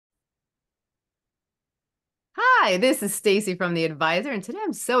Hi, this is Stacey from The Advisor, and today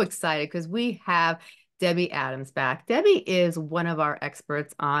I'm so excited because we have Debbie Adams back. Debbie is one of our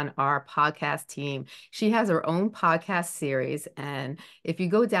experts on our podcast team. She has her own podcast series, and if you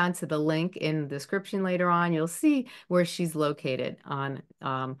go down to the link in the description later on, you'll see where she's located on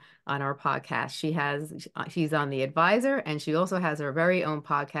our podcast. She's on The Advisor, and she also has her very own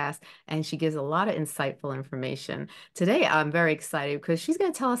podcast, and she gives a lot of insightful information. Today, I'm very excited because she's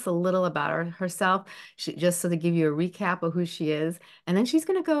going to tell us a little about herself just so to give you a recap of who she is. And then she's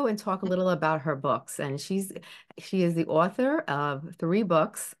going to go and talk a little about her books. And she is the author of three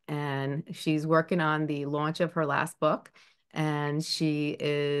books, and she's working on the launch of her last book. And she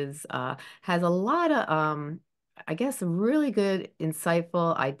is has a lot of I guess really good,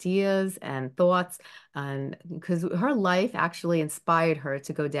 insightful ideas and thoughts, and because her life actually inspired her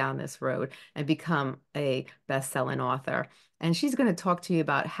to go down this road and become a best-selling author. And she's going to talk to you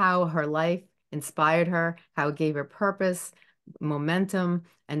about how her life inspired her, how it gave her purpose, momentum,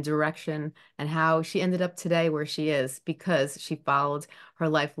 and direction, and how she ended up today where she is because she followed her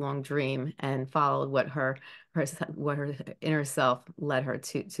lifelong dream and followed what her inner self led her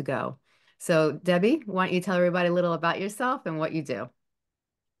to go. So, Debbie, why don't you tell everybody a little about yourself and what you do?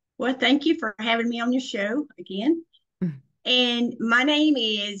 Well, thank you for having me on your show again. And my name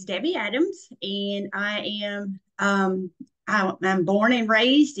is Debbie Adams, and I'm born and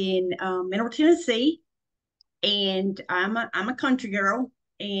raised in Middle Tennessee, and I'm a country girl,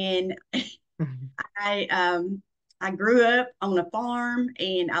 and I um I grew up on a farm,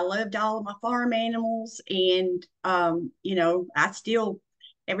 and I loved all of my farm animals, and I still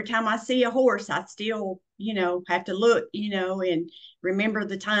every time I see a horse, I still have to look, and remember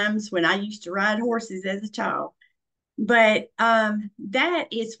the times when I used to ride horses as a child. But that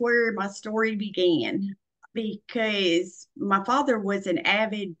is where my story began because my father was an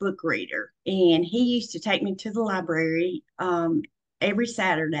avid book reader, and he used to take me to the library every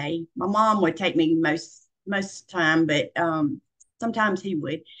Saturday. My mom would take me most time, but sometimes he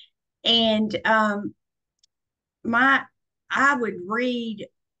would. And my I would read.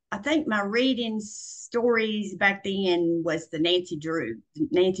 I think my reading stories back then was the Nancy Drew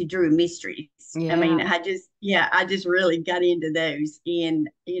mysteries. I mean, Yeah. I just really got into those, and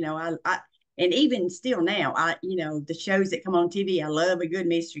and even still now, the shows that come on TV, I love a good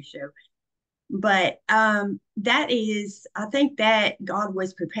mystery show. But I think that God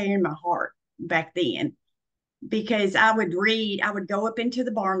was preparing my heart back then because I would go up into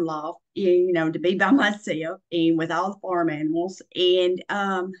the barn loft, to be by myself and with all the farm animals, and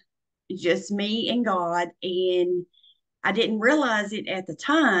just me and God. And I didn't realize it at the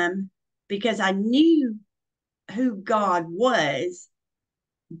time because I knew who God was,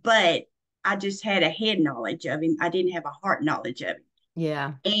 but I just had a head knowledge of him. I didn't have a heart knowledge of him.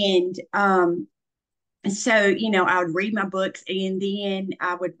 Yeah. And so I would read my books, and then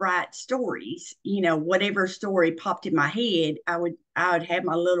I would write stories. Whatever story popped in my head, I would have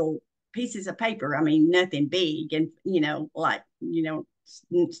my little pieces of paper. I mean, nothing big, and like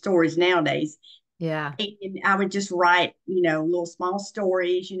stories nowadays. Yeah. And I would just write little small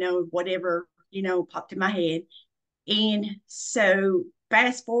stories, whatever popped in my head. And so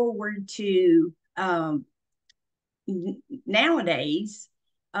fast forward to nowadays,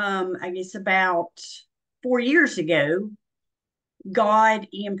 I guess about 4 years ago, God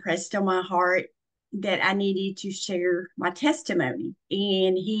impressed on my heart that I needed to share my testimony.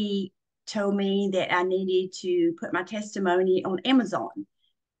 And He told me that I needed to put my testimony on Amazon,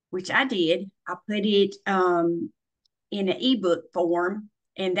 which I did. I put it in an ebook form.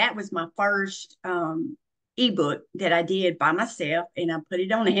 And that was my first ebook that I did by myself. And I put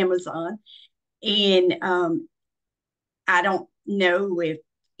it on Amazon. And I don't know if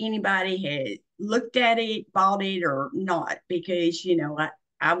anybody had looked at it, bought it or not, because,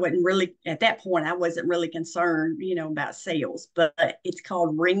 I wasn't really, at that point, I wasn't really concerned, about sales, but it's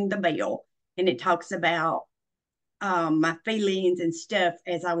called Ring the Bell. And it talks about my feelings and stuff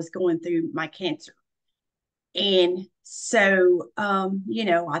as I was going through my cancer. And so, I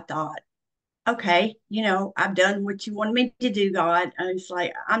thought, okay, I've done what you wanted me to do, God. I was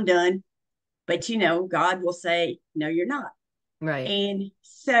like, I'm done. But, God will say, no, you're not. Right. And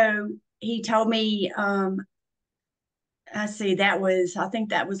so he told me, I think that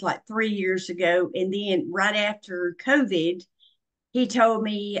was like 3 years ago. And then right after COVID, he told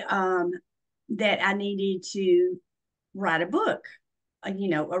me that I needed to write a book,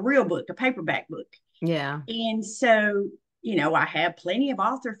 a real book, a paperback book. Yeah. And so, I have plenty of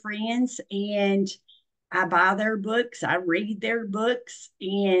author friends, and I buy their books, I read their books.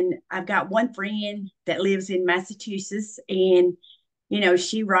 And I've got one friend that lives in Massachusetts, and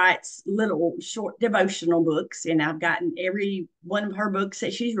she writes little short devotional books, and I've gotten every one of her books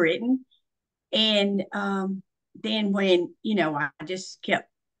that she's written. And then when, I just kept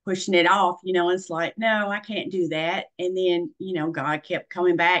pushing it off, it's like, no, I can't do that. And then, God kept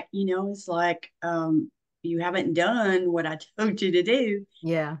coming back, it's like, you haven't done what I told you to do.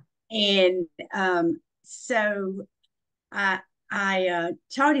 Yeah. And so I, I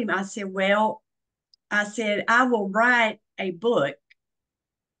told him, I said, well, I said, I will write a book,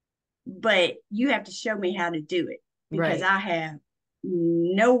 but you have to show me how to do it because Right. I have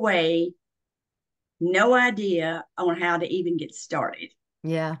no way, no idea on how to even get started.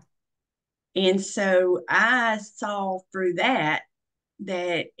 Yeah. And so I saw through that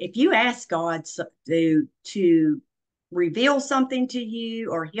if you ask God to reveal something to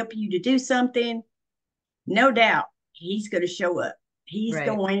you or help you to do something, no doubt he's going to show up. He's Right.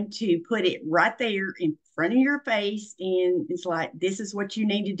 going to put it right there in front of your face. And it's like, this is what you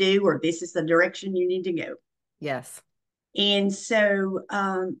need to do, or this is the direction you need to go. Yes. And so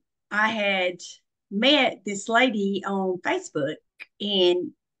I had met this lady on Facebook,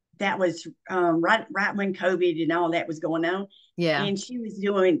 and that was right when COVID and all that was going on. Yeah. And she was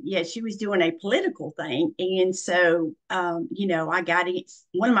doing a political thing. And so, I got it.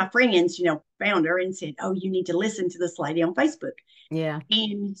 One of my friends, found her and said, oh, you need to listen to this lady on Facebook. Yeah.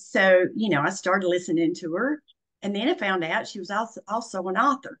 And so, I started listening to her. And then I found out she was also an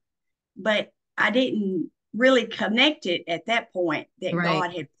author. But I didn't really connect it at that point that Right.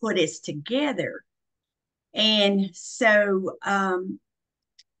 God had put us together. And so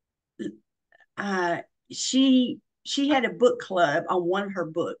uh, she had a book club on one of her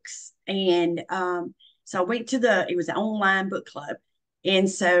books, and so I went to it was an online book club, and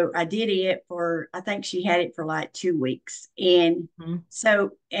so I did it for, I think she had it for like 2 weeks, and Mhm.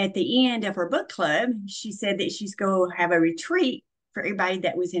 so at the end of her book club, she said that she's going to have a retreat for everybody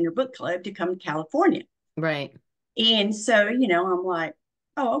that was in her book club to come to California. Right. And so, I'm like,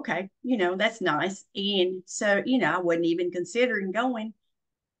 oh, okay, that's nice. And so, I wasn't even considering going.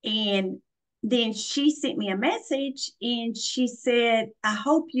 And then she sent me a message and she said, I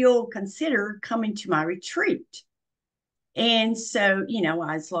hope you'll consider coming to my retreat. And so,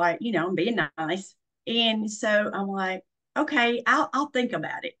 I was like, I'm being nice. And so I'm like, okay, I'll think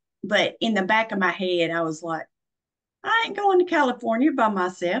about it. But in the back of my head, I was like, I ain't going to California by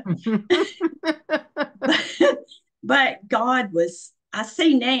myself. But God was, I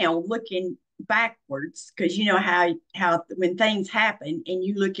see now looking backwards, because you know how when things happen and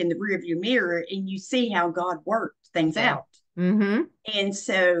you look in the rearview mirror and you see how God worked things Yeah. out. Mm-hmm. And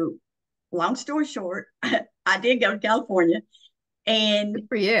so, long story short, I did go to California, Good and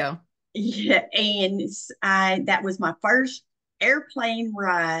for you. yeah, and I that was my first airplane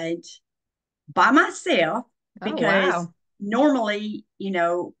ride by myself, Oh, because wow. normally,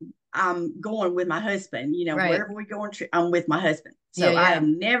 I'm going with my husband, Right. wherever we go on trip, I'm with my husband. Yeah, So I have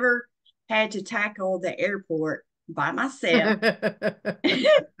yeah. never had to tackle the airport by myself. That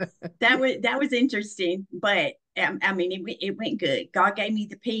was interesting, but I mean, it went good. God gave me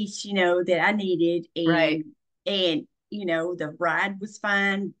the peace, that I needed, Right. and the ride was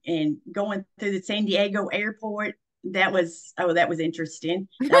fine, and going through the San Diego airport, that was interesting.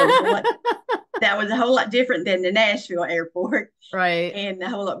 That was a whole lot different than the Nashville airport, Right. and a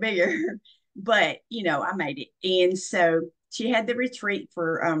whole lot bigger. But I made it, and so she had the retreat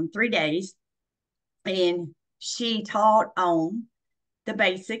for 3 days, and she taught on the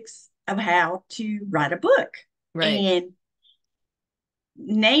basics of how to write a book. Right. And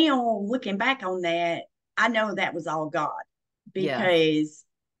now looking back on that, I know that was all God, Yes. because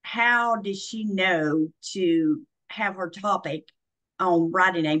how did she know to have her topic on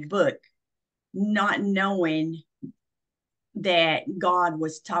writing a book, not knowing that God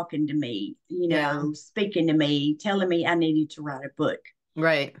was talking to me, Yeah. speaking to me, telling me I needed to write a book.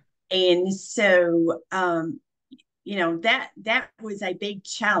 Right. And so, that was a big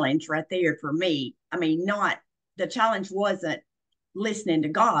challenge right there for me. I mean, not the challenge wasn't listening to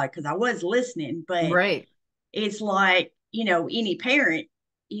God, because I was listening, but Right. it's like, any parent,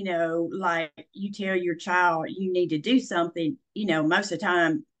 like you tell your child you need to do something, most of the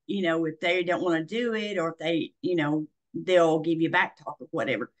time, if they don't want to do it, or if they, they'll give you back talk or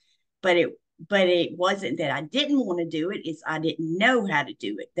whatever. But it wasn't that I didn't want to do it, it's I didn't know how to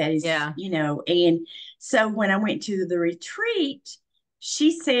do it. That is, Yeah. and so when I went to the retreat,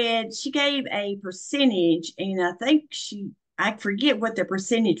 she said she gave a percentage, and I forget what the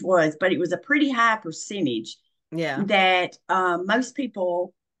percentage was, but it was a pretty high percentage Yeah. that most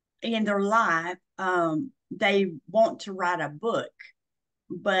people in their life, they want to write a book,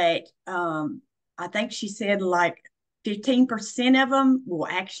 but I think she said like 15% of them will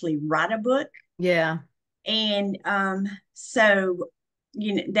actually write a book. Yeah. And so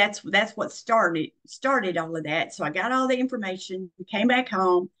that's what started all of that. So I got all the information, came back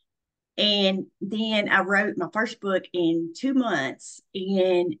home, and then I wrote my first book in 2 months.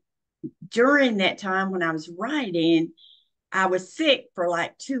 And during that time when I was writing, I was sick for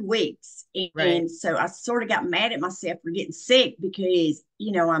like 2 weeks. Right. And so I sort of got mad at myself for getting sick because,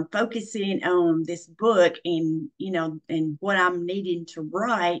 I'm focusing on this book and, and what I'm needing to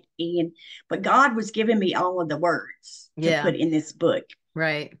write. But God was giving me all of the words to Yeah. put in this book.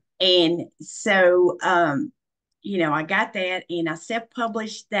 Right. And so, I got that and I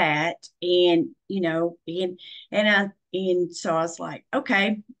self-published that and so I was like,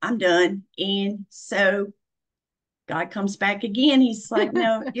 okay, I'm done. And so God comes back again. He's like,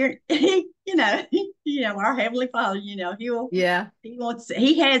 no, you're, our Heavenly Father, Yeah.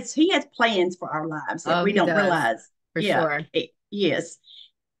 he has plans for our lives that Oh, we he don't does, realize. for Yeah. sure. Yes.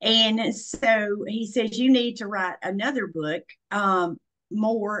 And so he says, you need to write another book,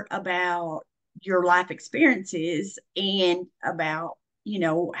 more about your life experiences and about,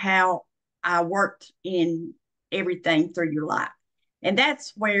 how I worked in everything through your life. And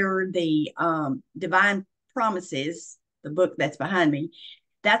that's where the Divine Promises, the book that's behind me,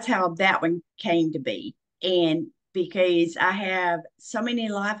 that's how that one came to be. And because I have so many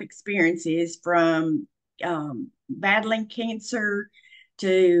life experiences from battling cancer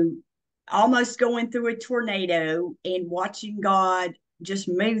to almost going through a tornado and watching God just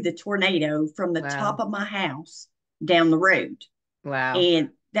move the tornado from the top Wow. of my house down the road. Wow. And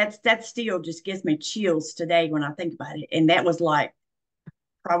that still just gives me chills today when I think about it. And that was like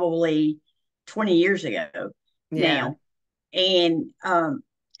probably 20 years ago Yeah. now.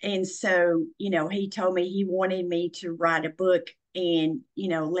 And so, he told me he wanted me to write a book and,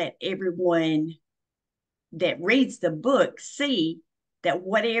 let everyone that reads the book see that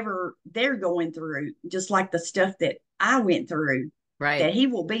whatever they're going through, just like the stuff that I went through, Right. that he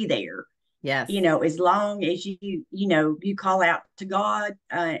will be there, Yes. as long as you call out to God.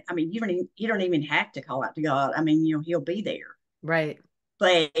 I mean, you don't even have to call out to God. I mean, he'll be there. Right.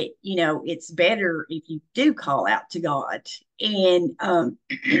 But it's better if you do call out to God. And and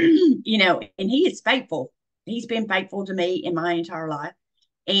he is faithful. He's been faithful to me in my entire life.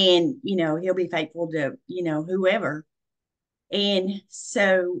 And he'll be faithful to whoever. And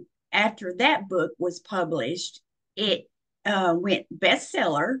so after that book was published, it went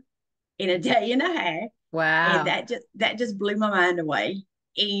bestseller in a day and a half, and Wow. that just blew my mind away.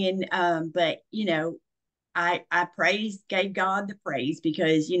 And but I praised, gave God the praise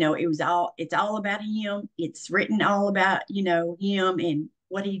because it's all about him. It's written all about him and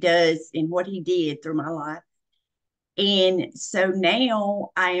what he does and what he did through my life. And so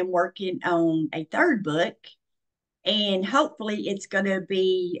now I am working on a third book, and hopefully it's going to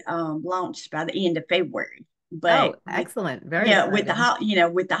be launched by the end of February. But Oh, excellent. Very yeah, with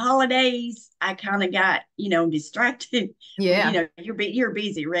exciting. with the holidays, I kind of got distracted. Yeah. You're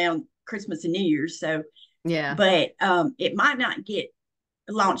busy around Christmas and New Year's, so Yeah. but it might not get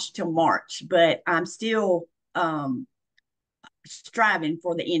launched till March, but I'm still striving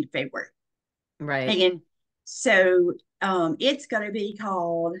for the end of February. Right. And so it's going to be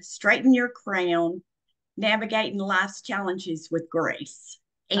called Straighten Your Crown, Navigating Life's Challenges with Grace.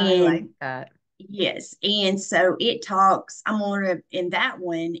 I like And that. yes, and so it talks, I'm on in that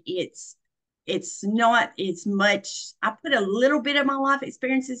one, it's not as much, I put a little bit of my life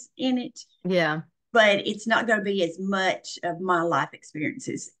experiences in it, Yeah. but it's not going to be as much of my life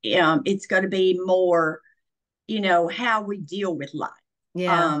experiences. It's going to be more, how we deal with life.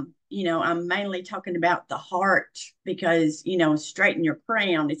 Yeah. I'm mainly talking about the heart because, straighten your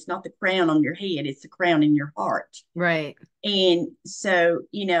crown. It's not the crown on your head, it's the crown in your heart. Right. And so,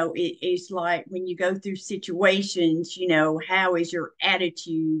 it's like when you go through situations, how is your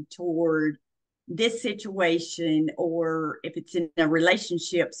attitude toward this situation, or if it's in a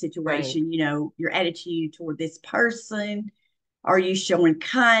relationship Right. situation, your attitude toward this person. Are you showing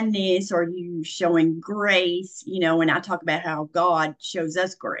kindness? Are you showing grace? And I talk about how God shows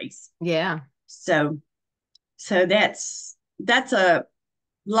us grace. Yeah. So, that's a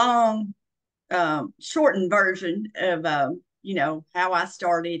long, shortened version of how I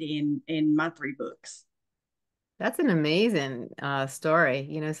started in my three books. That's an amazing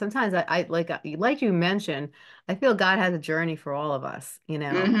story. Sometimes I like you mentioned, I feel God has a journey for all of us,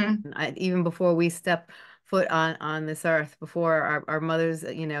 Mm-hmm. And even before we step foot on this earth, before our mothers,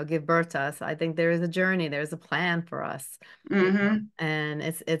 give birth to us, I think there is a journey, there's a plan for us, Mm-hmm. And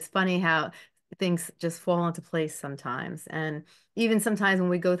it's funny how things just fall into place sometimes. And even sometimes when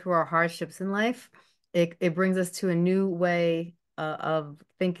we go through our hardships in life, it brings us to a new way of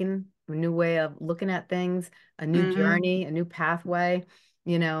thinking, a new way of looking at things, a new Mm-hmm. journey, a new pathway.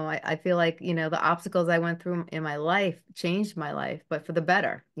 I feel like, the obstacles I went through in my life changed my life, but for the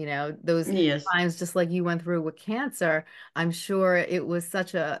better. Those Yes. times, just like you went through with cancer, I'm sure it was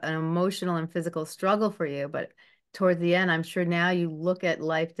such an emotional and physical struggle for you, but towards the end, I'm sure now you look at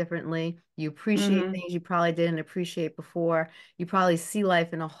life differently. You appreciate Mm-hmm. things you probably didn't appreciate before. You probably see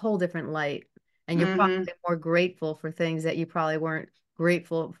life in a whole different light, and you're probably Mm-hmm. more grateful for things that you probably weren't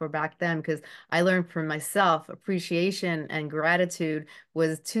grateful for back then. Because I learned from myself, appreciation and gratitude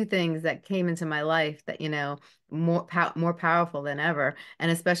was two things that came into my life that, more powerful than ever,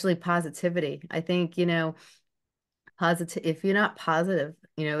 and especially positivity. I think, positive, if you're not positive,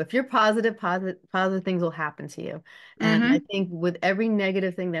 if you're positive, positive things will happen to you. And I Mm-hmm. think with every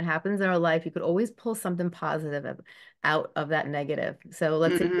negative thing that happens in our life, you could always pull something positive out of that negative. So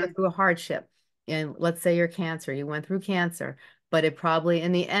let's say you go Mm-hmm. through a hardship, and let's say you're cancer, you went through cancer, but it probably,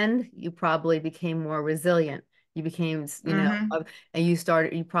 in the end, you probably became more resilient. You became, Mm-hmm. and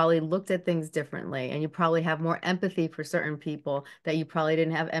you probably looked at things differently, and you probably have more empathy for certain people that you probably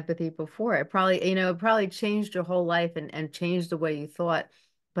didn't have empathy before. It probably changed your whole life, and changed the way you thought.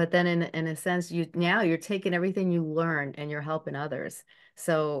 But then in a sense, you're taking everything you learned and you're helping others.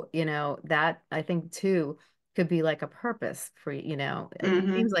 So, that I think too could be like a purpose for you, it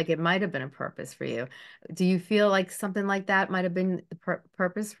seems Mm-hmm. like it might have been a purpose for you. Do you feel like something like that might have been the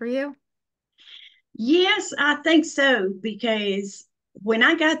purpose for you? Yes, I think so because when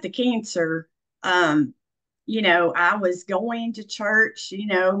I got the cancer, um, I was going to church,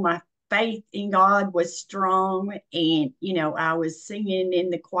 my faith in God was strong, and I was singing in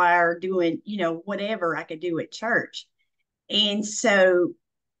the choir, doing, whatever I could do at church. And so,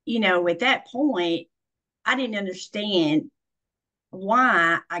 at that point, I didn't understand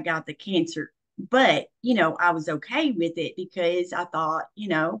why I got the cancer, but I was okay with it because I thought,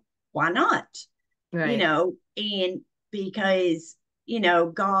 why not? Right. And because,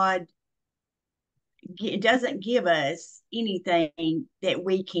 God doesn't give us anything that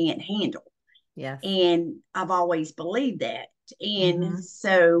we can't handle. Yes. And I've always believed that. And Hmm.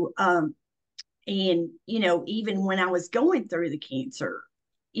 so, and, even when I was going through the cancer,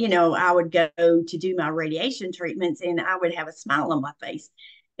 I would go to do my radiation treatments and I would have a smile on my face.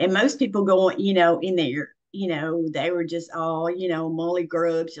 And most people going, in there, they were just, oh, molly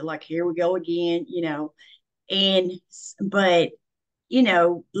grubs. You're like, here we go again, and but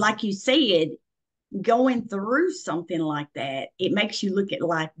like you said, going through something like that, it makes you look at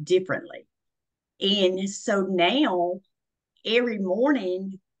life differently. And so now every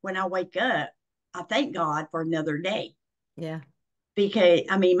morning when I wake up, I thank God for another day Yeah. because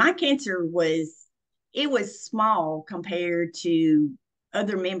I mean my cancer was small compared to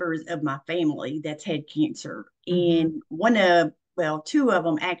other members of my family that's had cancer. Hmm. And two of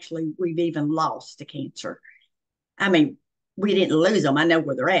them actually we've even lost to cancer. I mean, we didn't lose them. I know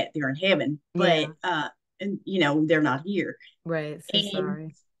where they're at. They're in heaven, but Yeah. and, they're not here. Right. So And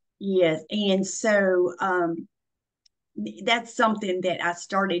sorry. yes, and so that's something that I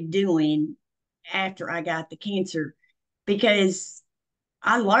started doing after I got the cancer because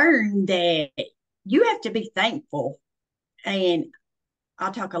I learned that you have to be thankful. And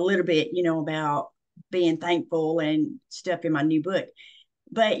I'll talk a little bit, about being thankful and stuff in my new book.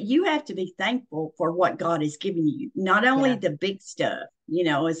 But you have to be thankful for what God has given you, not only Yes. the big stuff.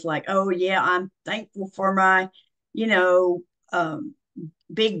 It's like, oh, yeah, I'm thankful for my, you know, um,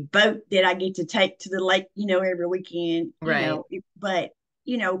 big boat that I get to take to the lake, every weekend, Right. but,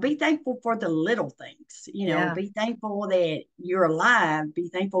 be thankful for the little things, Yeah. be thankful that you're alive, be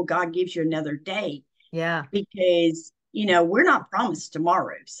thankful God gives you another day Yeah. because, we're not promised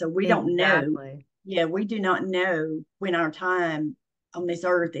tomorrow. So we don't know. Exactly. Yeah, we do not know when our time on this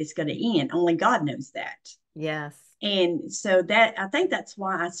earth is going to end. Only God knows that. Yes. And so I think that's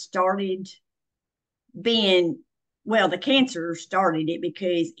why I started being, well, the cancer started it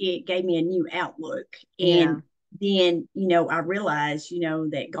because it gave me a new outlook. And Yeah. then, I realized,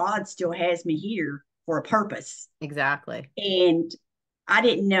 that God still has me here for a purpose. Exactly. And I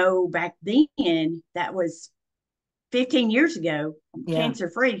didn't know back then that was 15 years ago. I'm Yeah. cancer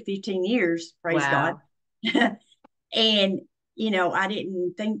free 15 years, praise God. Wow. And, I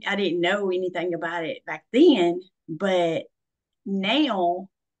didn't know anything about it back then. But now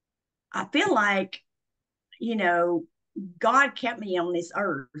I feel like, you know, God kept me on this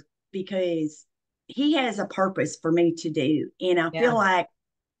earth because He has a purpose for me to do. And I feel Yeah. like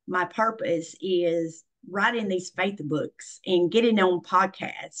my purpose is writing these faith books and getting on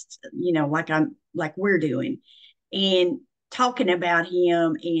podcasts, like we're doing. And talking about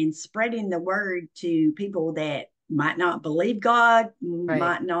him and spreading the word to people that might not believe God, Right.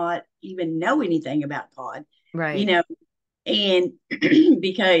 might not even know anything about God, you Right. know, and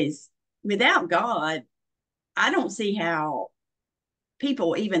because without God, I don't see how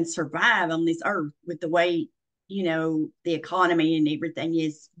people even survive on this earth with the way, the economy and everything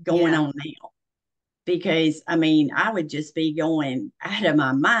is going Yeah. on now. Because I mean, I would just be going out of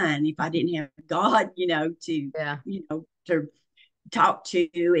my mind if I didn't have God, Yeah. to talk to,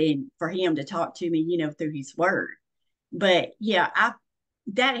 and for him to talk to me, through his word. But yeah,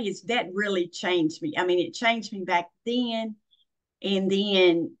 that really changed me. I mean, it changed me back then, and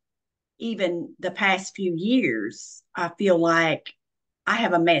then even the past few years, I feel like I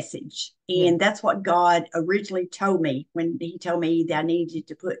have a message. Yeah. And that's what God originally told me when he told me that I needed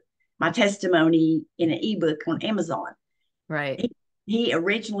to put my testimony in an ebook on Amazon. Right. He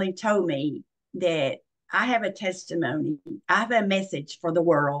originally told me that I have a testimony, I have a message for the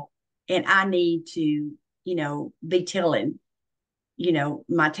world, and I need to, be telling,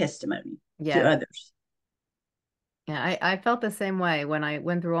 my testimony to Yes. others. Yeah, I felt the same way when I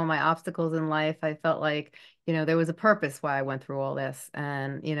went through all my obstacles in life. I felt like, there was a purpose why I went through all this.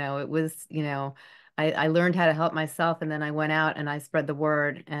 And, it was, I learned how to help myself, and then I went out and I spread the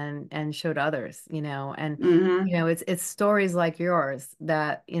word and showed others, and, Mm-hmm. it's stories like yours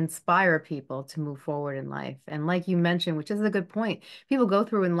that inspire people to move forward in life. And like you mentioned, which is a good point, people go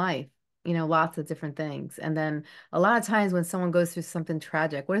through in life, lots of different things. And then a lot of times when someone goes through something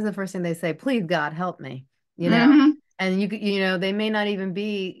tragic, what is the first thing they say? Please, God, help me. You know, Mm-hmm. and they may not even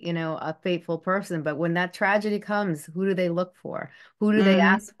be, a faithful person, but when that tragedy comes, who do they look for? Who do they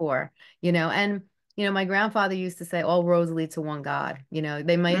Mm-hmm. ask for? And my grandfather used to say all roads lead to one God.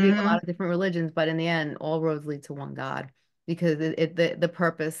 They might be a Mm-hmm. lot of different religions, but in the end, all roads lead to one God because the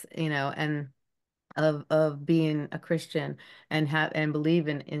purpose, and of being a Christian and have and believe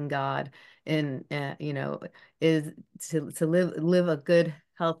in God and is to live a good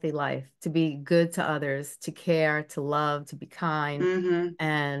healthy life, to be good to others, to care, to love, to be kind. Mm-hmm.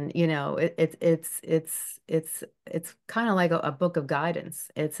 And it's kind of like a book of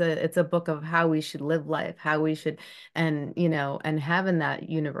guidance. It's a book of how we should live life, how we should, and having that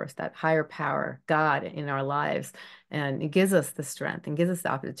universe, that higher power, God in our lives, and it gives us the strength and gives us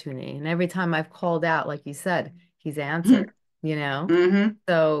the opportunity. And every time I've called out, like you said, he's answered, you know? Mm-hmm.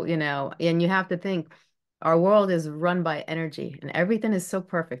 So, and you have to think our world is run by energy, and everything is so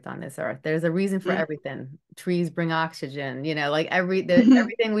perfect on this earth. There's a reason for everything. Trees bring oxygen, like Mm-hmm.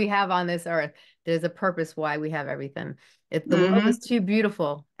 everything we have on this earth, there's a purpose why we have everything. If the world is Mm-hmm. too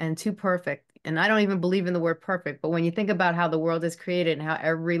beautiful and too perfect, and I don't even believe in the word perfect, but when you think about how the world is created and how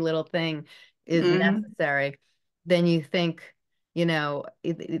every little thing is Mm-hmm. necessary, then you think,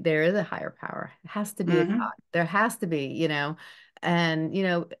 there is a higher power. It has to be a Mm-hmm. God. There has to be, and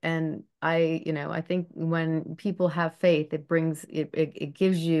I think when people have faith, it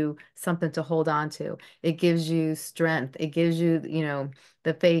gives you something to hold on to. It gives you strength. It gives you,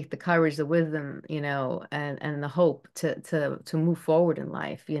 the faith, the courage, the wisdom, and the hope to move forward in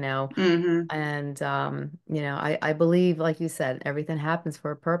life, Mm-hmm. and I believe, like you said, everything happens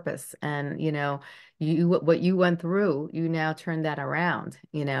for a purpose. And what you went through, you now turn that around,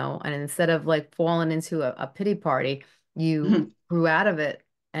 and instead of like falling into a pity party, you grew out of it,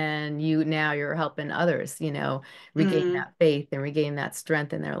 and you're helping others, regain Mm-hmm. that faith and regain that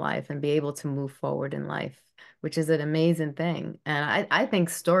strength in their life and be able to move forward in life, which is an amazing thing. And I think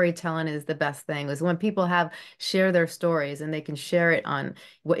storytelling is the best thing, is when people share their stories and they can share it on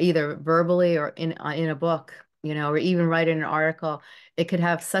either verbally or in a book, or even write in an article. It could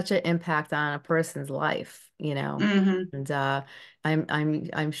have such an impact on a person's life, Mm-hmm. and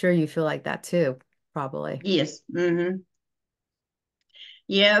I'm sure you feel like that too, probably. Yes. Mm-hmm.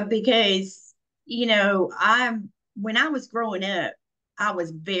 Yeah, because I'm when I was growing up, I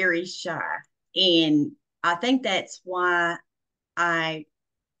was very shy. And I think that's why I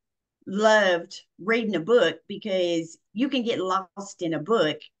loved reading a book, because you can get lost in a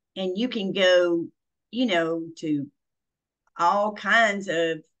book and you can go, to all kinds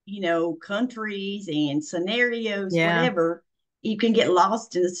of, countries and scenarios, Yeah. whatever. You can get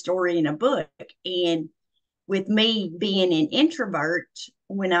lost in the story in a book. And with me being an introvert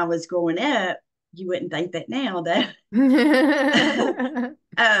when I was growing up, you wouldn't think that now, that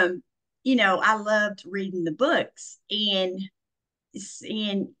um, I loved reading the books, and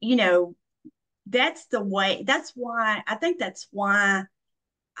that's the way. That's why I think that's why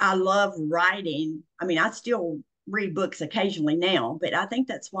I love writing. I mean, I still read books occasionally now, but I think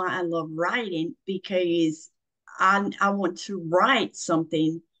that's why I love writing, because I want to write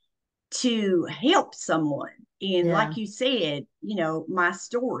something to help someone. And Yeah. like you said, my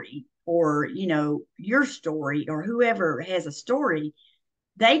story, or, your story, or whoever has a story,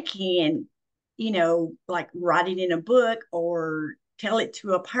 they can, like write it in a book or tell it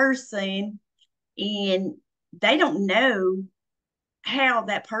to a person, and they don't know how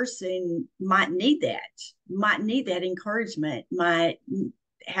that person might need that encouragement, might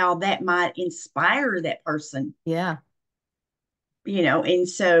how that might inspire that person, Yeah. and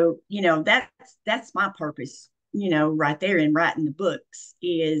so, that's my purpose, right there in writing the books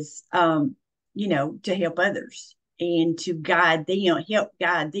is, to help others and to help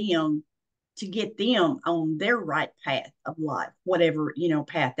guide them to get them on their right path of life, whatever,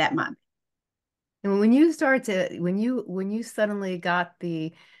 path that might be. And when you start to when you suddenly got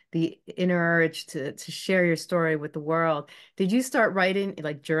the inner urge to share your story with the world, did you start writing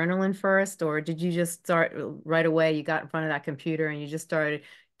like journaling first, or did you just start right away? You got in front of that computer and you just started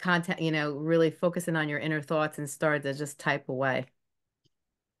content, really focusing on your inner thoughts and started to just type away.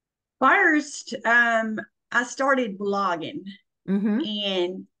 First, I started blogging, Mm-hmm.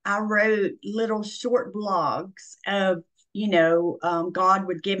 and I wrote little short blogs of, God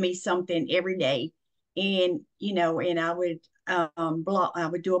would give me something every day. And, and I would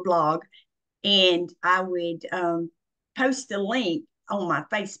do a blog, and I would post a link on my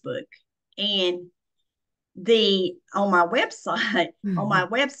Facebook. And the on my website,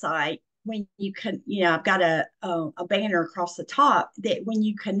 when you can, I've got a banner across the top that when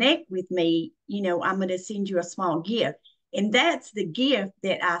you connect with me, I'm going to send you a small gift. And that's the gift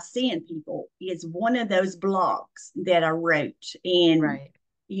that I send people, is one of those blogs that I wrote. And Right.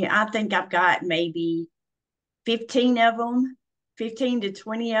 I think I've got maybe 15 of them, 15 to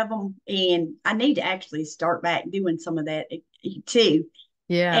 20 of them. And I need to actually start back doing some of that too.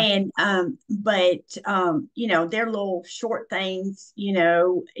 Yeah. And they're little short things,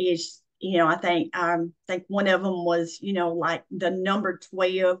 is, I think one of them was, like the number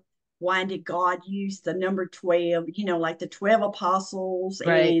 12. Why did God use the number 12? Like the 12 apostles,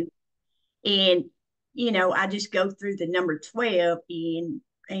 Right. and I just go through the number 12 and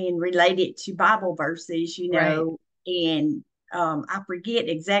relate it to Bible verses, Right. and I forget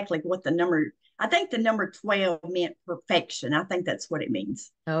exactly what the number. I think the number 12 meant perfection. I think that's what it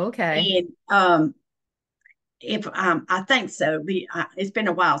means. Okay. And if I think so. It's been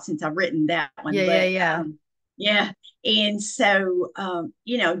a while since I've written that one, Yeah, yeah, but yeah. yeah. And so,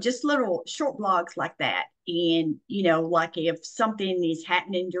 just little short blogs like that. And, like if something is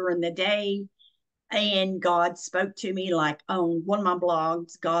happening during the day and God spoke to me, like on one of my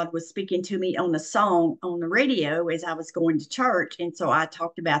blogs, God was speaking to me on a song on the radio as I was going to church. And so I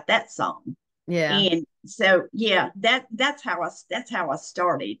talked about that song. Yeah. And so, yeah, that's how I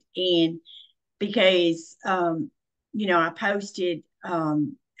started. And because, I posted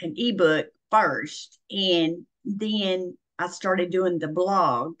an ebook first, and then I started doing the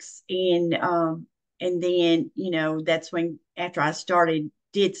blogs, and then, that's when, after I started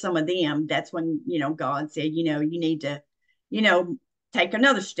did some of them, that's when, God said, you need to, you know take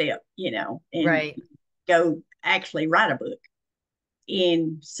another step, and Right. go actually write a book.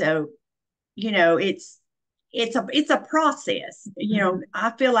 And so, it's a process. Mhm.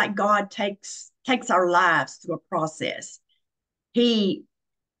 I feel like God takes our lives through a process. He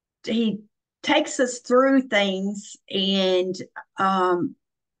he takes us through things. And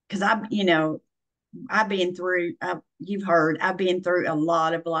because I've been through, you've heard, I've been through a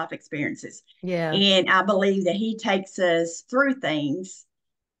lot of life experiences. Yeah. And I believe that he takes us through things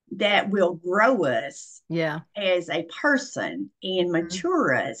that will grow us Yeah. as a person and Mhm.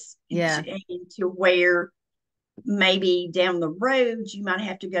 mature us Yeah. into where maybe down the road you might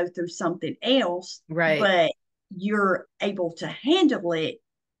have to go through something else, Right. but you're able to handle it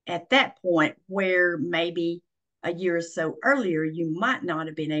at that point, where maybe a year or so earlier you might not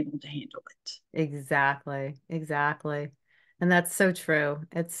have been able to handle it. Exactly. Exactly. And that's so true.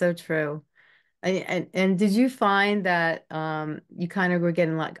 It's so true. And did you find that you kind of were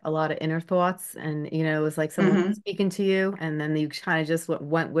getting like a lot of inner thoughts and it was like someone was Mm-hmm. speaking to you and then you kind of just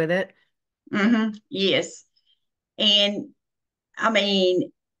went with it? Mm-hmm. Yes. And I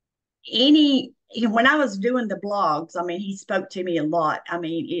mean, any when I was doing the blogs, I mean, he spoke to me a lot. I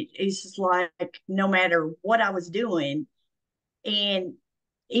mean, it's just like no matter what I was doing. And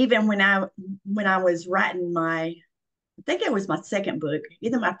even when I was writing I think it was my second book,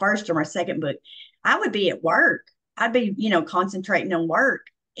 either my first or my second book, I would be at work. I'd be, concentrating on work.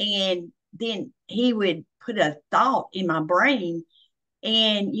 And then he would put a thought in my brain,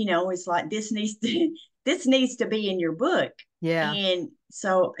 and, it's like, this needs to be in your book. Yeah. And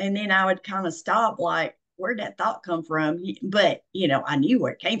so, and then I would kind of stop, like, where'd that thought come from? But, I knew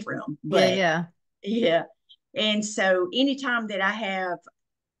where it came from. Yeah, But yeah. yeah. And so anytime that I have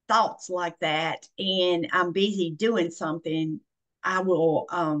thoughts like that and I'm busy doing something, I will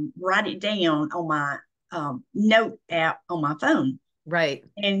write it down on my note app on my phone. Right.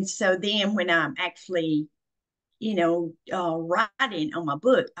 And so then when I'm actually, writing on my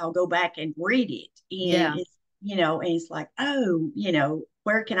book, I'll go back and read it. And Yeah. and it's like, oh,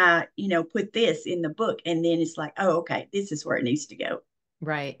 where can I, put this in the book? And then it's like, oh, okay, this is where it needs to go.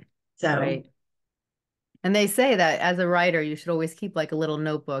 Right. So, Right. And they say that as a writer, you should always keep like a little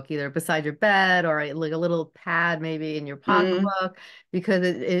notebook either beside your bed or like a little pad maybe in your mm, pocketbook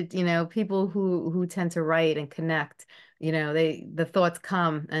because people who tend to write and connect, the thoughts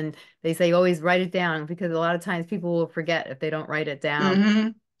come and they say always write it down because a lot of times people will forget if they don't write it down. mm-hmm.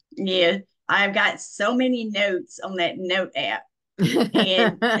 Yeah, I've got so many notes on that note app.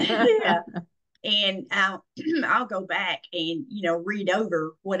 And yeah, and I'll I'll go back and read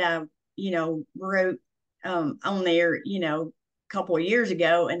over what I wrote on there a couple of years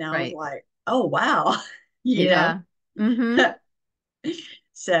ago, and I was Right. like, oh wow, you know. Yeah. Mm-hmm.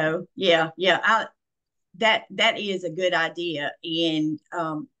 So yeah, that is a good idea, and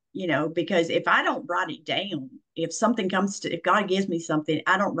because if I don't write it down, if God gives me something,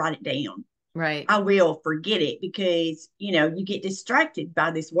 I don't write it down, Right. I will forget it because, you get distracted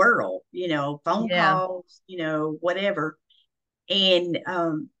by this world, phone Yeah. calls, whatever. And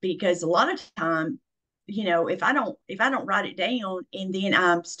because a lot of time, if I don't write it down and then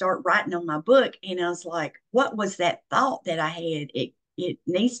I start writing on my book and I was like, what was that thought that I had? It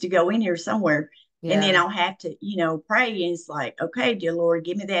needs to go in here somewhere. And then Yeah. I'll have to, pray. And it's like, okay, dear Lord,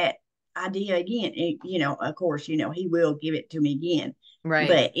 give me that idea again. And, of course, he will give it to me again. Right.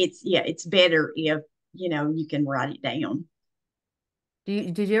 But it's better if, you can write it down.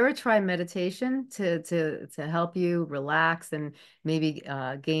 Did you ever try meditation to help you relax and maybe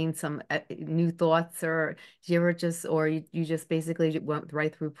gain some new thoughts, or did you ever you just basically went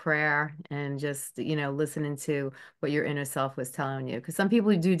right through prayer and just listening to what your inner self was telling you? Because some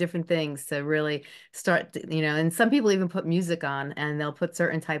people do different things to really start, and some people even put music on and they'll put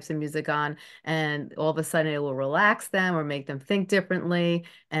certain types of music on, and all of a sudden it will relax them or make them think differently,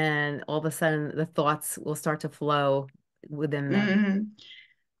 and all of a sudden the thoughts will start to flow within them. Mm-hmm.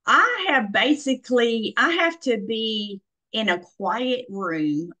 I have to be in a quiet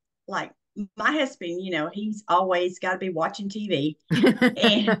room. Like my husband, he's always got to be watching TV.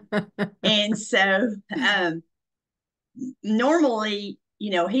 And and so normally,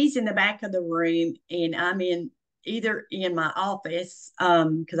 he's in the back of the room and I'm either in my office,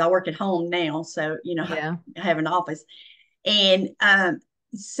 because I work at home now. So, Yeah. I have an office. And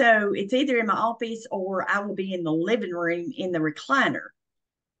so it's either in my office or I will be in the living room in the recliner.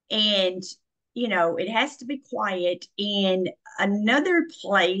 And it has to be quiet. And another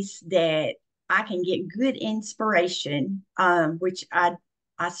place that I can get good inspiration, which I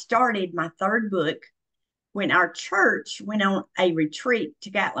started my third book when our church went on a retreat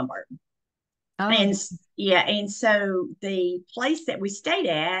to Gatlinburg. Oh, And yeah, and so the place that we stayed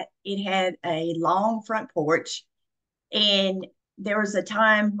at, it had a long front porch. And there was a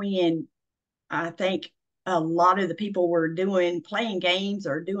time when I think a lot of the people were playing games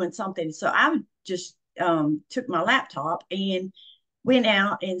or doing something. So I just took my laptop and went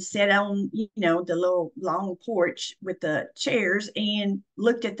out and sat on, the little long porch with the chairs and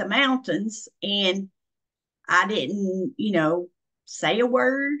looked at the mountains. And I didn't, say a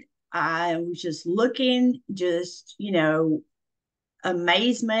word. I was just looking, just,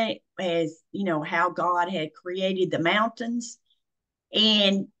 amazement as, how God had created the mountains.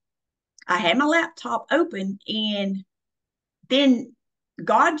 And I had my laptop open and then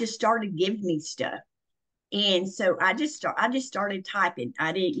God just started giving me stuff. And so I just started typing.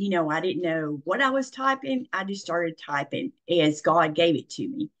 I didn't know what I was typing. I just started typing as God gave it to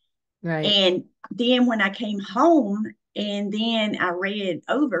me. right. And then when I came home and then I read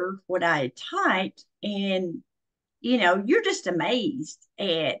over what I had typed, and you're just amazed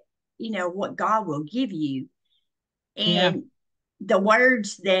at what God will give you Yeah. and the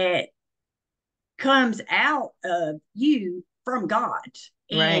words that comes out of you from God.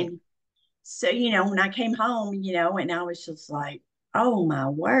 Right. And so, when I came home, and I was just like, oh my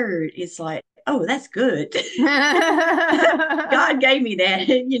word, it's like, oh, that's good. God gave me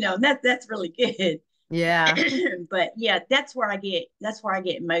that, that's really good. Yeah. But yeah, that's where I get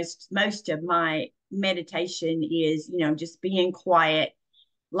most of my meditation is, just being quiet.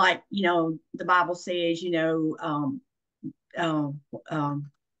 Like, the Bible says, um,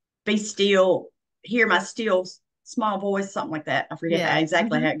 um, be still, hear my still small voice, something like that. I forget Yeah.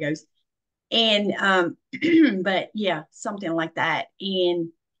 exactly how Hmm. it goes. And but yeah, something like that. And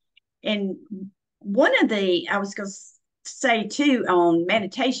I was going to say too on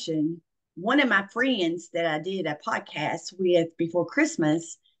meditation, one of my friends that I did a podcast with before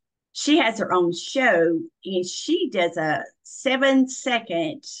Christmas, she has her own show and she does a 7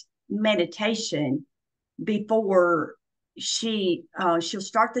 second meditation before she'll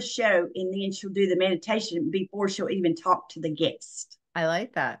start the show and then she'll do the meditation before she'll even talk to the guest. I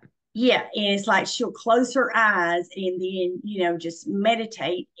like that. Yeah, and it's like she'll close her eyes and then, just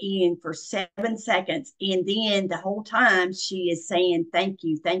meditate in for 7 seconds. And then the whole time she is saying, thank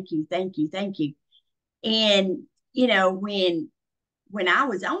you, thank you, thank you, thank you. And, when I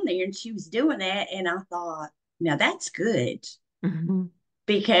was on there and she was doing that, and I thought, now that's good Mhm.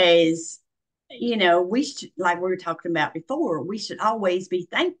 because, we should, like we were talking about before, we should always be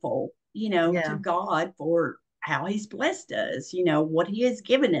thankful, to Yeah. God for how he's blessed us, what he has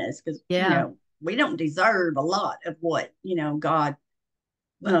given us, because, Yeah. we don't deserve a lot of what, God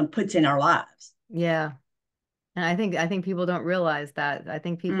puts in our lives. Yeah. And I think people don't realize that. I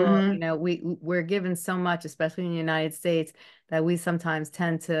think people, Mm-hmm. we're given so much, especially in the United States, that we sometimes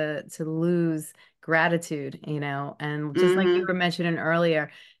tend to lose gratitude, and just like you Mm-hmm. were mentioning earlier,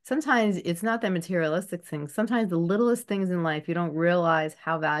 sometimes it's not that materialistic things. Sometimes the littlest things in life, you don't realize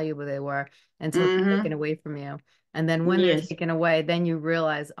how valuable they were until they're taken Mm-hmm. away from you. And then when they're Yes. taken away, then you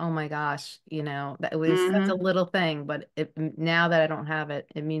realize, oh my gosh, that it was such a Mm-hmm. little thing, but now that I don't have it,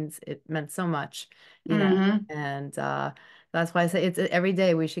 it means it meant so much, you know. Mm-hmm. And that's why I say it's every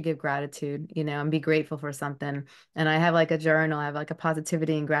day we should give gratitude, and be grateful for something. And I have like a journal, I have like a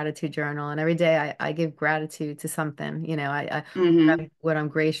positivity and gratitude journal. And every day I give gratitude to something, Mm-hmm. what I'm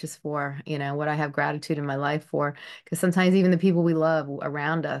gracious for, what I have gratitude in my life for. Because sometimes even the people we love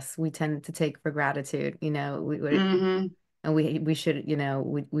around us, we tend to take for gratitude, Mm-hmm. and we should,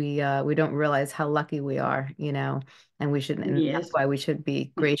 we don't realize how lucky we are, and we should, and that's Yes. why we should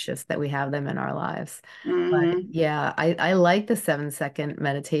be gracious that we have them in our lives. But Mm-hmm. yeah, I like the 7 second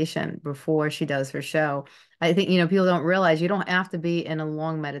meditation before she does her show. I think, people don't realize you don't have to be in a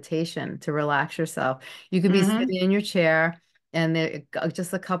long meditation to relax yourself. You could be Mm-hmm. sitting in your chair and there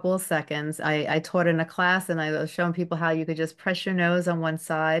just a couple of seconds. I taught in a class and I was showing people how you could just press your nose on one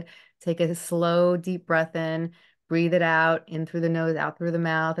side, take a slow, deep breath in, breathe it out, in through the nose, out through the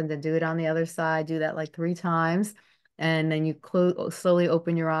mouth, and then do it on the other side. Do that like 3 times. And then you slowly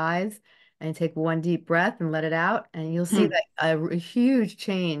open your eyes and take one deep breath and let it out. And you'll see that a huge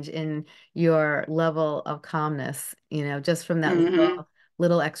change in your level of calmness, just from that Mm-hmm.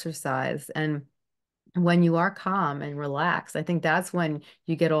 little exercise. And when you are calm and relaxed, I think that's when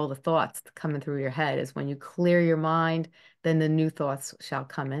you get all the thoughts coming through your head, is when you clear your mind, then the new thoughts shall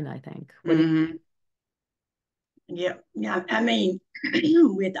come in, I think. What do Mm-hmm. Yeah. Yeah. I mean,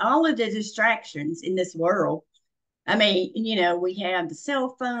 with all of the distractions in this world, I mean, we have the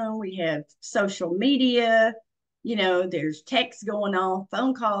cell phone, we have social media, there's texts going on,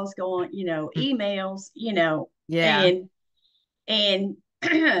 phone calls going, you emails, Yeah, and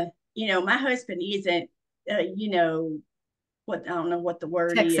my husband isn't, what, I don't know what the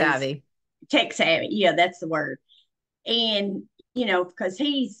word tech is, savvy. tech savvy. Yeah, that's the word. And, because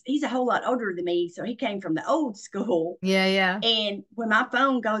he's a whole lot older than me, so he came from the old school. Yeah, yeah. And when my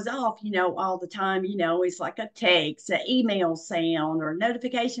phone goes off, all the time, it's like a text, an email sound, or a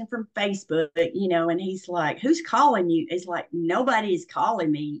notification from Facebook, and he's like, who's calling you? It's like, nobody is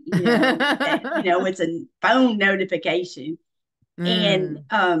calling me, it's a phone notification. And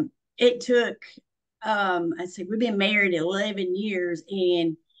Mm. it took, I said, we've been married 11 years,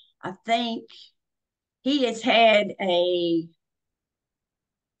 and I think he has had a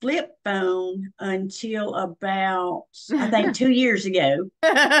flip phone until about, I think, 2 years ago.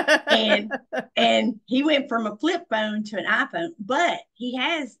 and and he went from a flip phone to an iPhone, but he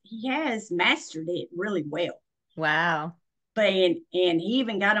has mastered it really well. Wow. But and he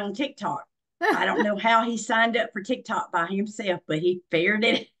even got on TikTok. I don't know how he signed up for TikTok by himself, but he figured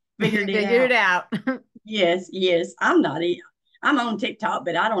it You figured it figured it out. out. Yes, yes. I'm on TikTok,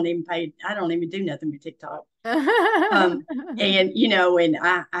 but I don't even do nothing with TikTok. Um, and and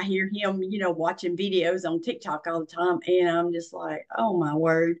I hear him, watching videos on TikTok all the time, and I'm just like, oh my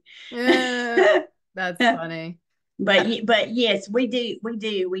word. Yeah, that's funny. But yes, we do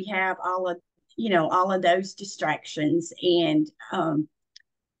we have all of those distractions, and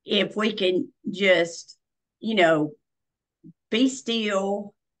if we can just you know be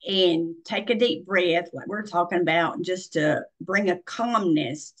still and take a deep breath like we're talking about, just to bring a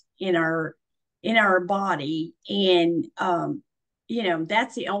calmness in our body, and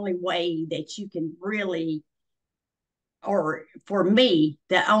that's the only way that you can really, or for me,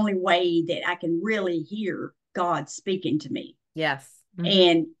 the only way that I can really hear God speaking to me. Yes. Hmm.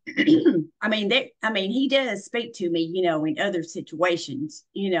 And he does speak to me, in other situations,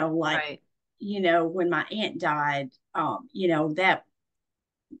 like, Right. when my aunt died, that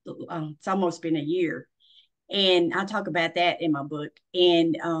it's almost been a year. And I talk about that in my book.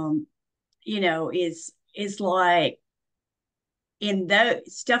 And is like in the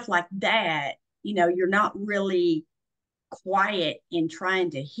stuff like that, you're not really quiet in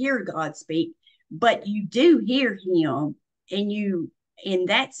trying to hear God speak, but you do hear him. And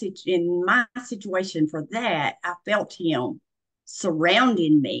in my situation for that, I felt him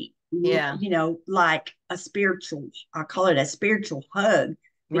surrounding me, Yeah. like a spiritual, I call it a spiritual hug,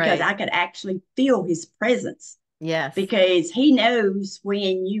 because Right. I could actually feel his presence, Yes. because he knows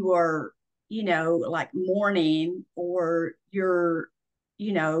when you are, like mourning, or you're,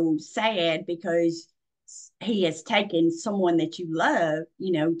 sad because he has taken someone that you love,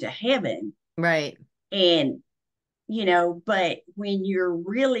 to heaven. Right. And, but when you're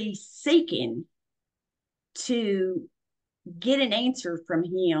really seeking to get an answer from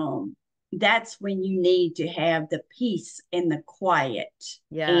him, that's when you need to have the peace and the quiet.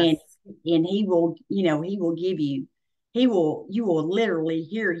 Yes. And he will give you, you will literally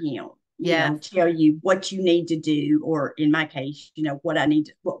hear him, Yes. tell you what you need to do, or in my case,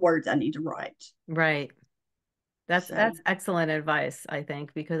 what words I need to write. Right. So, That's excellent advice, I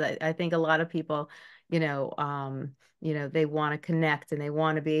think, because I think a lot of people, they want to connect and they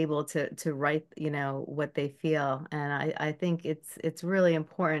want to be able to write, what they feel. And I think it's really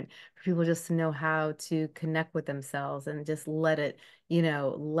important for people just to know how to connect with themselves and just let it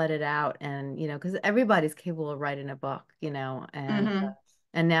out. And, because everybody's capable of writing a book, mm-hmm,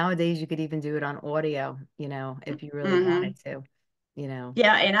 and nowadays you could even do it on audio, if you really mm-hmm. wanted to.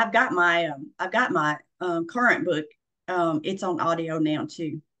 Yeah, and I've got my current book. It's on audio now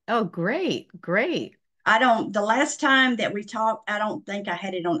too. Oh, great, great. I don't. The last time that we talked, I don't think I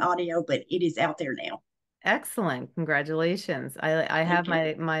had it on audio, but it is out there now. Excellent. Congratulations. I have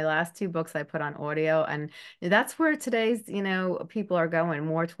Thank you. my last two books I put on audio, and that's where today's, people are going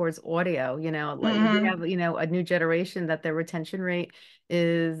more towards audio. Like we Mm-hmm. have, a new generation that their retention rate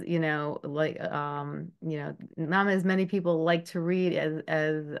is, like not as many people like to read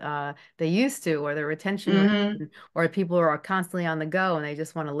as they used to, or their retention rate, Mm-hmm. or people who are constantly on the go and they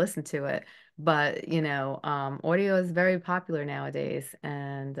just want to listen to it. But, audio is very popular nowadays,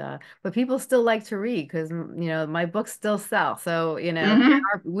 and but people still like to read because, my books still sell. So, Mm-hmm.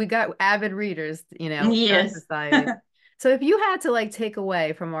 we got avid readers, in our Yes. society. So if you had to like take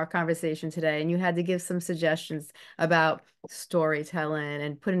away from our conversation today and you had to give some suggestions about storytelling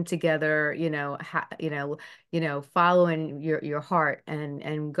and putting together, following your heart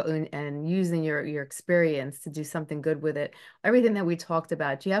and going and using your experience to do something good with it, everything that we talked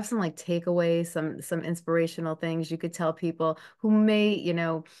about, do you have some like takeaways, some inspirational things you could tell people who may,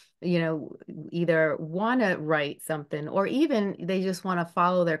 either want to write something or even they just want to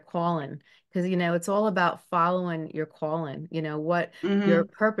follow their calling? Because, it's all about following your calling, what your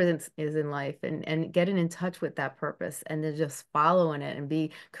Mm-hmm. purpose is in life, and getting in touch with that purpose and then just following it and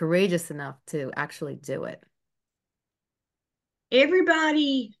be courageous enough to actually do it.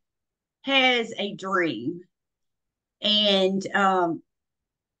 Everybody has a dream, and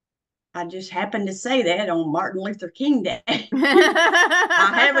I just happened to say that on Martin Luther King Day.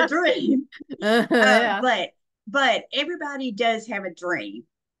 I have a dream. Uh, Yeah. but but everybody does have a dream.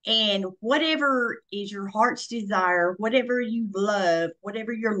 And whatever is your heart's desire, whatever you love,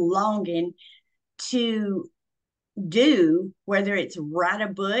 whatever you're longing to do, whether it's write a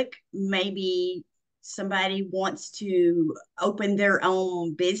book, maybe somebody wants to open their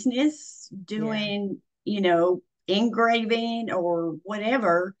own business Yeah. doing, engraving or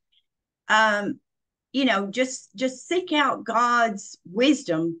whatever. um, just seek out God's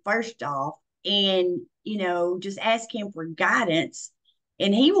wisdom first off, and just ask him for guidance,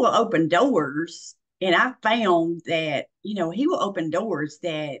 and he will open doors. And I found that, he will open doors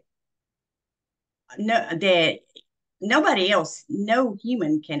that nobody else, no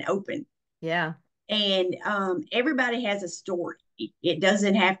human can open. Yeah. And everybody has a story. It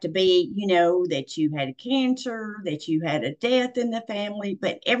doesn't have to be, that you had a cancer, that you had a death in the family,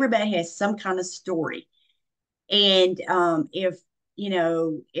 but everybody has some kind of story. And if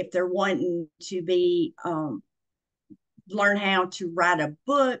they're wanting to be learn how to write a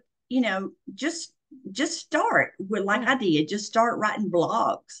book, just start with, like Yeah. I did, just start writing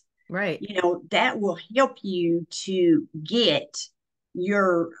blogs. Right. That will help you to get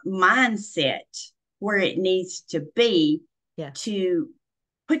your mindset where it needs to be, Yes. to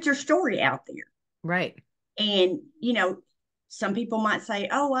put your story out there. Right. And some people might say,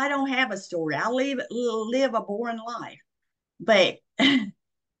 oh, I don't have a story, I live a boring life. but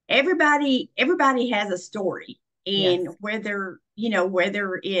everybody has a story. And Yes. whether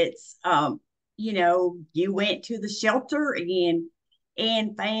it's you went to the shelter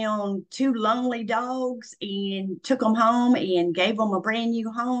and found two lonely dogs and took them home and gave them a brand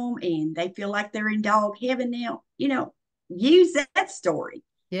new home and they feel like they're in dog heaven now. Use that story.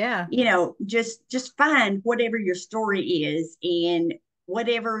 Yeah. Just find whatever your story is and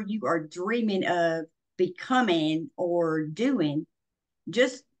whatever you are dreaming of becoming or doing.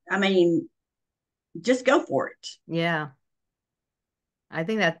 Just I mean, just go for it. Yeah. I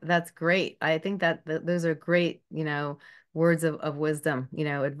think that that's great. I think that those are great, words of wisdom,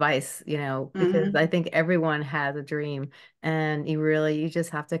 advice, because Mm-hmm. I think everyone has a dream and you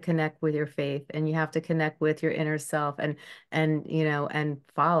just have to connect with your faith and you have to connect with your inner self and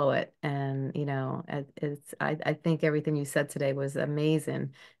follow it. And, I think everything you said today was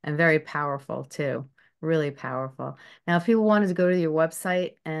amazing and very powerful too. Really powerful. Now, if people wanted to go to your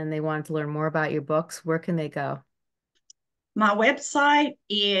website and they wanted to learn more about your books, where can they go? My website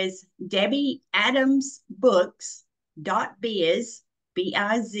is debbieadamsbooks.biz,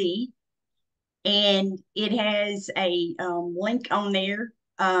 biz, and it has a link on there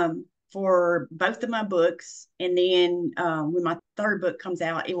for both of my books. And then when my third book comes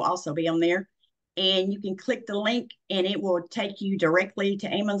out, it will also be on there. And you can click the link, and it will take you directly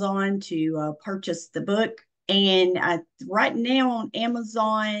to Amazon to purchase the book. And right now on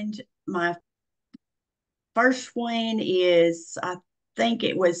Amazon, my first one is, I think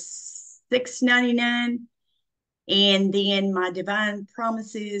it was $6.99, and then my Divine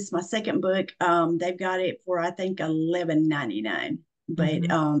Promises, my second book, they've got it for I think $11.99, but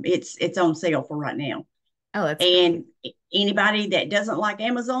Hmm. it's on sale for right now. Oh, that's And great. anybody that doesn't like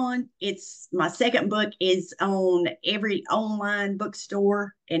Amazon, it's my second book is on every online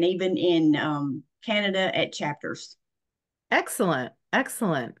bookstore and even in Canada at Chapters. Excellent.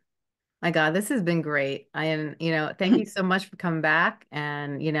 Excellent. My God, this has been great. Thank you so much for coming back.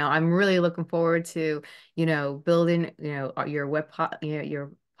 And, I'm really looking forward to, building, your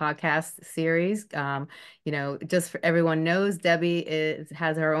your podcast series. Just for everyone knows,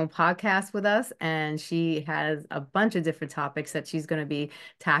 has her own podcast with us, and she has a bunch of different topics that she's going to be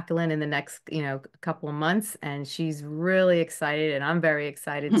tackling in the next, couple of months. And she's really excited, and I'm very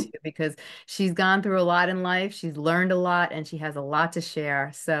excited too, because she's gone through a lot in life. She's learned a lot, and she has a lot to share.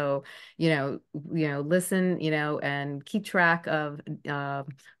 So, listen, and keep track of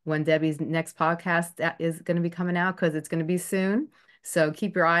when Debbie's next podcast is going to be coming out because it's going to be soon. So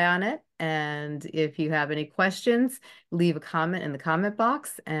keep your eye on it. And if you have any questions, leave a comment in the comment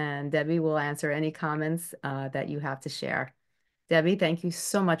box, and Debbie will answer any comments that you have to share. Debbie, thank you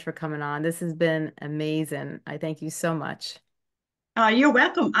so much for coming on. This has been amazing. I thank you so much. You're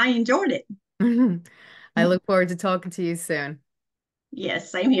welcome. I enjoyed it. I look forward to talking to you soon.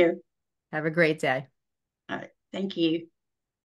 Yes, same here. Have a great day. All right. Thank you.